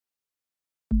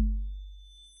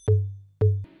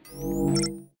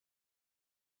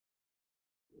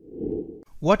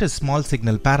What is small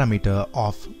signal parameter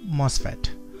of MOSFET?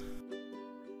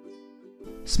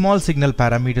 Small signal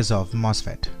parameters of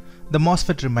MOSFET. The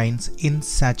MOSFET remains in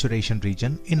saturation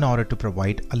region in order to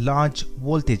provide a large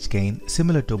voltage gain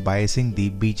similar to biasing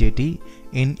the BJT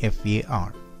in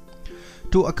FET.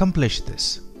 To accomplish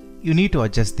this, you need to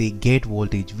adjust the gate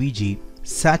voltage VG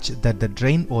such that the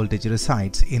drain voltage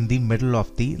resides in the middle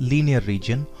of the linear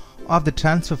region of the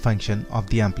transfer function of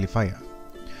the amplifier.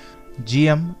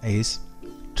 GM is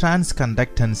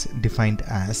transconductance defined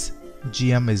as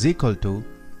GM is equal to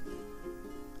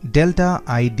delta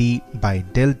ID by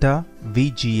delta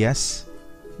VGS,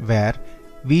 where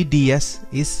VDS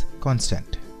is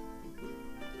constant.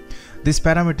 This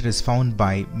parameter is found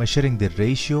by measuring the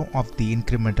ratio of the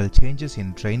incremental changes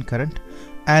in drain current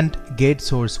and gate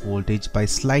source voltage by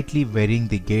slightly varying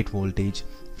the gate voltage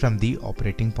from the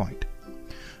operating point.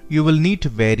 You will need to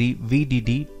vary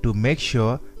VDD to make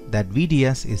sure that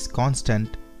VDS is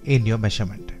constant in your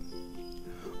measurement.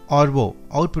 RO,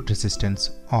 output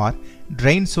resistance, or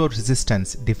drain source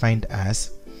resistance, defined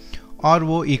as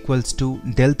RO equals to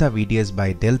delta VDS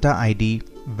by delta ID,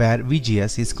 where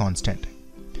VGS is constant.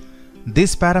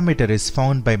 This parameter is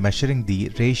found by measuring the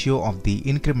ratio of the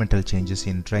incremental changes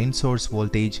in drain source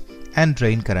voltage and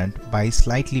drain current by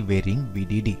slightly varying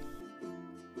VDD.